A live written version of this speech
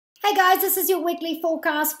Hey guys, this is your weekly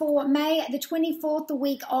forecast for May the 24th, the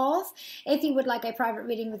week of. If you would like a private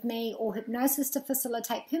reading with me or hypnosis to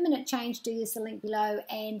facilitate permanent change, do use the link below.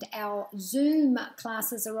 And our Zoom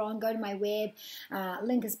classes are on. Go to my web,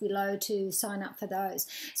 link is below to sign up for those.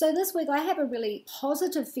 So this week I have a really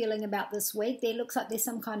positive feeling about this week. There looks like there's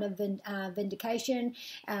some kind of vindication.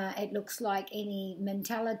 It looks like any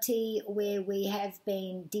mentality where we have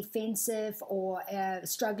been defensive or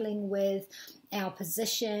struggling with our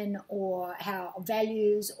position or our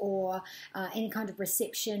values or any kind of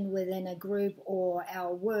reception within a group or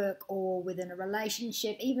our work or within a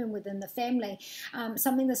relationship, even within the family.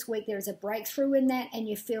 Something this week there is a breakthrough in that, and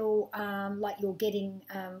you feel like you're getting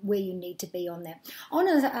where you need to be on that. On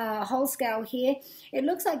a whole scale here, it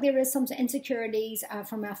looks like there is some insecurities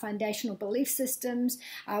from our foundational belief systems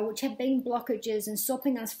which have been blockages and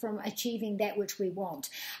stopping us from achieving that which we want.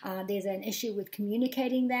 There's an issue with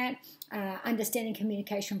communicating that, understanding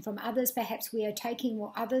communication from others. Perhaps we are taking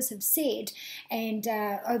what others have said and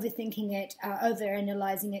overthinking it,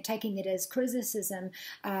 overanalyzing it, taking it as criticism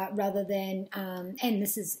rather than, and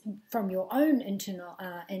this is from your own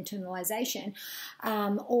internalization,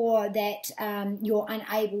 or that you're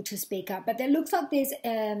unable to speak up. But there looks like there's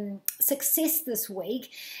success this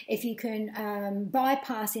week if you can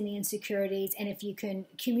bypass any insecurities and if you can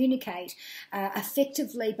communicate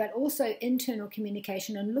effectively, but also internal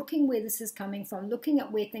communication and looking where this is coming from, looking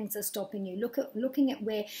at where things are stopping you, looking at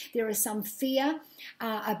where there is some fear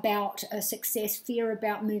about success, fear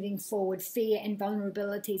about moving forward, fear and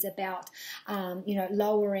vulnerabilities about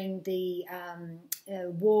lowering the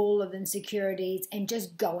wall of insecurities and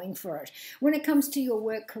just going for it. When it comes to your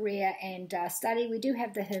work, career and study, we do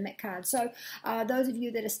have the Hermit card. So those of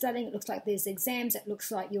you that are studying, it looks like there's exams, it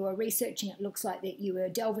looks like you are researching, it looks like that you are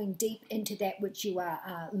delving deep into that which you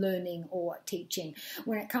are learning or teaching.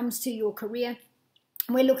 When it comes to your career,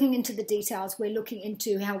 we're looking into the details, we're looking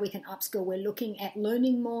into how we can upskill, we're looking at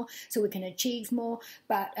learning more so we can achieve more.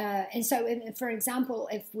 But and so for example,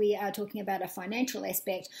 if we are talking about a financial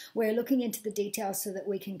aspect, we're looking into the details so that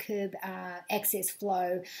we can curb excess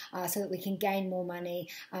flow, so that we can gain more money,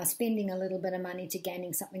 spending a little bit of money to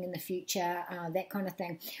gaining something in the future, that kind of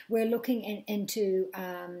thing. We're looking into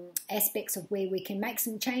aspects of where we can make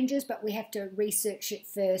some changes, but we have to research it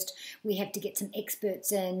first. We have to get some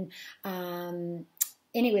experts in,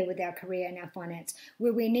 anywhere with our career and our finance,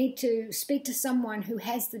 where we need to speak to someone who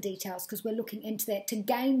has the details, because we're looking into that to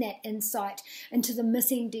gain that insight into the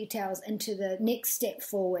missing details, into the next step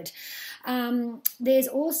forward. There's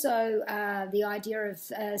also the idea of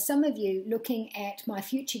some of you looking at my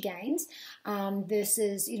future gains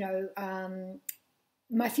versus,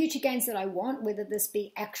 my future gains that I want, whether this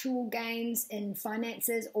be actual gains in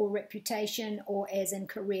finances or reputation or as in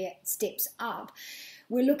career steps up.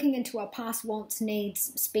 We're looking into our past wants,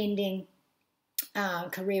 needs, spending,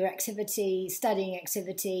 career activity, studying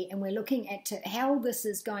activity, and we're looking at how this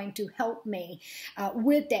is going to help me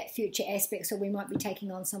with that future aspect. So we might be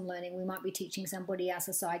taking on some learning, we might be teaching somebody else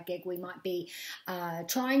a side gig, we might be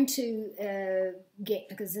trying to get,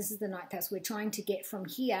 because this is the Ninth House, we're trying to get from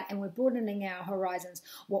here and we're broadening our horizons,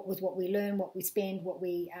 what we learn, what we spend, what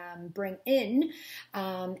we bring in,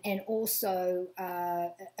 and also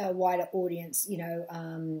a wider audience,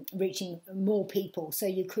 reaching more people. So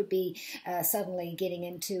you could be suddenly getting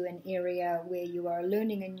into an area where you are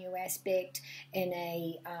learning a new aspect in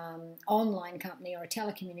a online company or a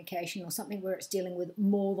telecommunication or something where it's dealing with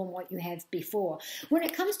more than what you have before. When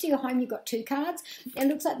it comes to your home, you've got two cards. It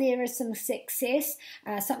looks like there is some success,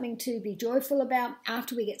 something to be joyful about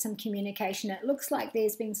after we get some communication. It looks like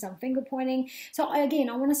there's been some finger pointing. So again,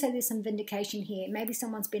 I want to say there's some vindication here. Maybe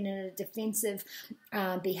someone's been in a defensive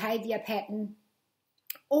behavior pattern,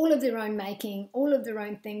 all of their own making, all of their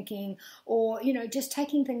own thinking, or, just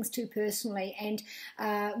taking things too personally. And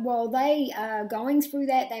while they are going through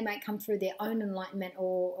that, they may come through their own enlightenment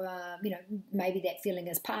or, maybe that feeling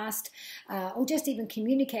is past, or just even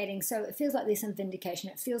communicating. So it feels like there's some vindication.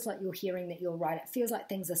 It feels like you're hearing that you're right. It feels like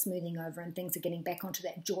things are smoothing over and things are getting back onto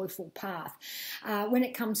that joyful path. When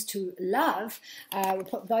it comes to love, we'll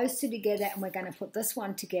put those two together and we're going to put this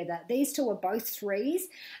one together. These two are both threes.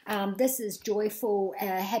 This is joyful,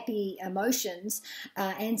 happy emotions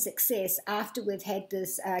and success after we've had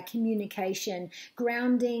this communication,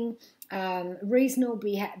 grounding,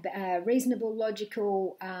 reasonable,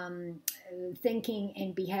 logical thinking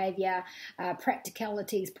and behavior,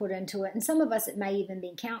 practicalities put into it. And some of us, it may even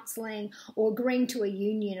be counseling or agreeing to a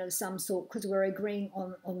union of some sort, because we're agreeing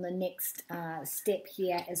on the next step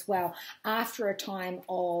here as well, after a time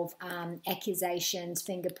of accusations,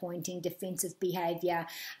 finger pointing, defensive behavior,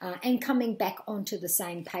 and coming back onto the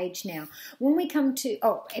same page now. When we come to,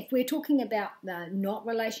 if we're talking about the not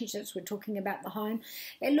relationships, we're talking about the home,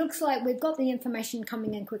 it looks like we've got the information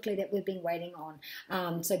coming in quickly that we've been waiting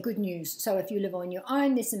on. So good news. So if you live on your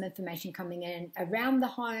own, there's some information coming in around the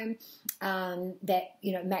home that,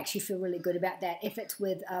 you know, makes you feel really good about that. If it's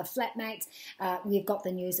with flatmates, you've got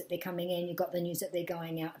the news that they're coming in, you've got the news that they're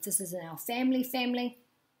going out. If this is in our family,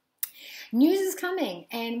 news is coming,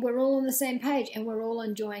 and we're all on the same page, and we're all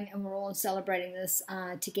enjoying and we're all celebrating this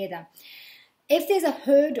together. If there's a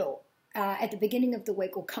hurdle at the beginning of the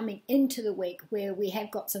week or coming into the week where we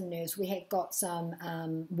have got some nerves, we have got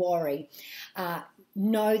some worry,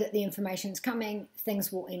 know that the information is coming.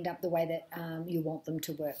 Things will end up the way that you want them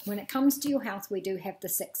to work. When it comes to your health, we do have the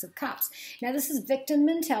Six of Cups. Now, this is victim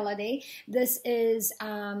mentality. This is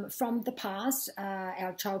from the past,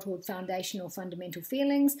 our childhood foundational fundamental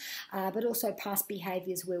feelings, but also past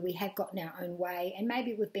behaviors where we have gotten our own way, and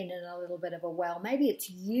maybe we've been in a little bit of a well. Maybe it's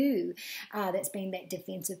you that's been that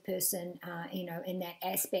defensive person, you know, in that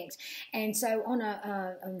aspect. And so on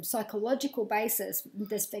a psychological basis,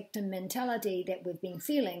 this victim mentality that we've been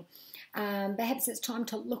feeling, perhaps it's time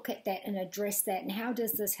to look at that and address that. And how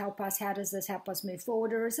does this help us? How does this help us move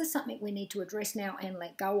forward? Or is this something we need to address now and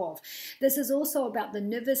let go of? This is also about the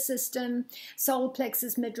nervous system, solar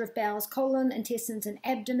plexus, midriff, bowels, colon, intestines, and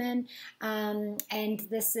abdomen. And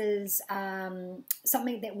this is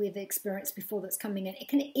something that we've experienced before that's coming in. It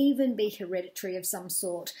can even be hereditary of some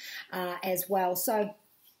sort as well. So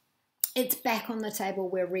it's back on the table,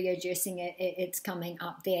 we're readjusting it, it's coming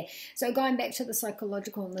up there. So going back to the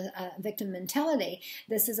psychological and the victim mentality,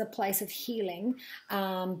 this is a place of healing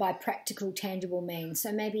by practical, tangible means.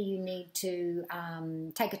 So maybe you need to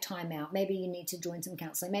take a time out, maybe you need to join some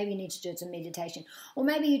counseling, maybe you need to do some meditation, or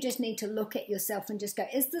maybe you just need to look at yourself and just go,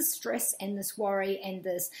 is this stress and this worry and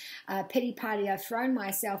this pity party I've thrown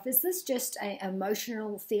myself, is this just an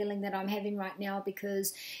emotional feeling that I'm having right now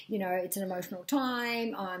because, you know, it's an emotional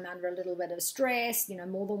time, I'm under a little bit of stress, you know,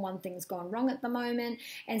 more than one thing's gone wrong at the moment,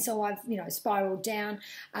 and so I've, you know, spiraled down.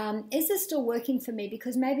 Is this still working for me?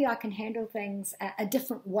 Because maybe I can handle things a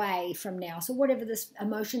different way from now. So whatever this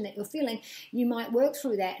emotion that you're feeling, you might work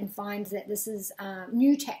through that and find that this is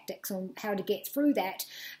new tactics on how to get through that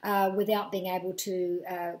without being able to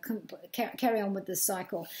carry on with this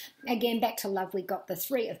cycle. Again, back to love, we got the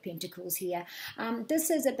Three of Pentacles here. This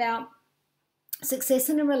is about success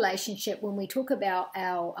in a relationship. When we talk about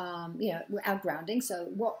our, you know, our grounding, so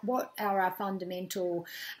what are our fundamental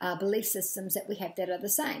belief systems that we have that are the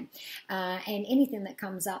same, and anything that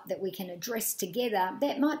comes up that we can address together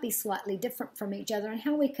that might be slightly different from each other, and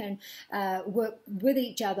how we can work with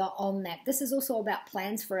each other on that. This is also about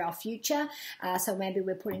plans for our future, so maybe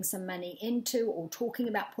we're putting some money into, or talking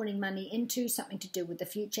about putting money into something to do with the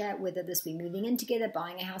future, whether this be moving in together,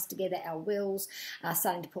 buying a house together, our wills,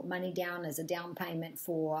 starting to put money down as a down payment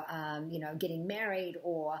for, you know, getting married,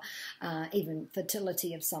 or even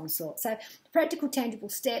fertility of some sort. So practical, tangible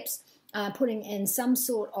steps, putting in some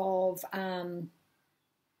sort of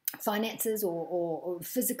finances or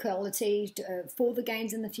physicality for the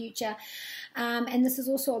gains in the future. And this is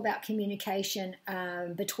also about communication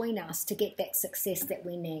between us to get that success that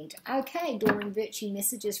we need. Okay, Doreen Virtue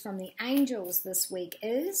messages from the angels this week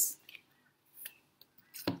is...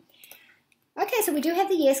 Okay, so we do have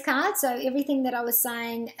the yes card. So everything that I was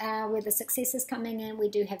saying where the success is coming in, we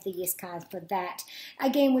do have the yes card for that.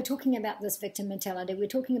 Again, we're talking about this victim mentality. We're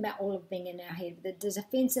talking about all of being in our head. The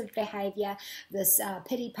defensive behavior, this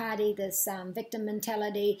pity party, this victim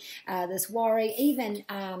mentality, this worry, even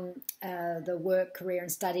the work, career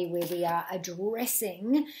and study where we are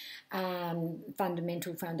addressing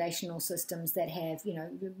fundamental foundational systems that have, you know,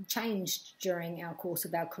 changed during our course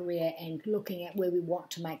of our career, and looking at where we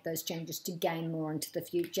want to make those changes to gain more into the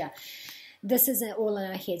future. This isn't all in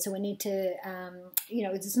our head, so we need to, you know,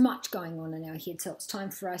 there's much going on in our head, so it's time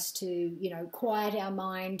for us to, you know, quiet our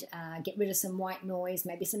mind, get rid of some white noise,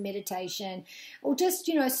 maybe some meditation, or just,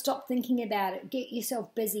 you know, stop thinking about it, get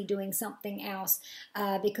yourself busy doing something else,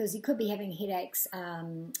 because you could be having headaches,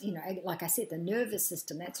 you know, like I said, the nervous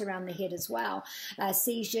system, that's around the head as well,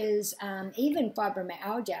 seizures, even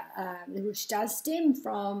fibromyalgia, which does stem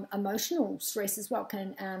from emotional stress as well,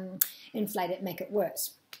 can inflate it, make it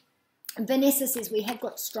worse. Vanessa says we have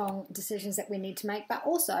got strong decisions that we need to make, but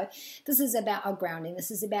also this is about our grounding.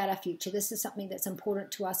 This is about our future. This is something that's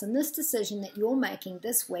important to us. And this decision that you're making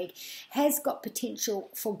this week has got potential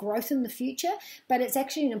for growth in the future, but it's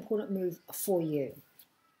actually an important move for you.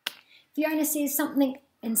 Fiona says something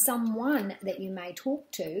and someone that you may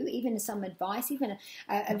talk to, even some advice, even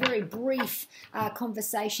a very brief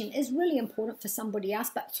conversation is really important for somebody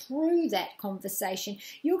else. But through that conversation,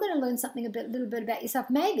 you're going to learn something little bit about yourself.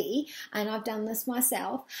 Maybe, and I've done this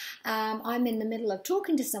myself, I'm in the middle of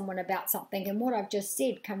talking to someone about something, and what I've just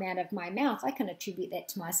said come out of my mouth, I can attribute that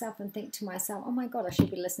to myself and think to myself, oh my God, I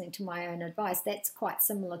should be listening to my own advice. That's quite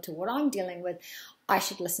similar to what I'm dealing with. I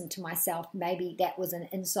should listen to myself. Maybe that was an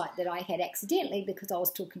insight that I had accidentally because I was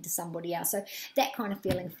talking to somebody else. So that kind of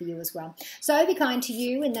feeling for you as well. So be kind to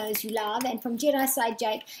you and those you love. And from Jedi Side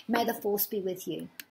Jake, may the force be with you.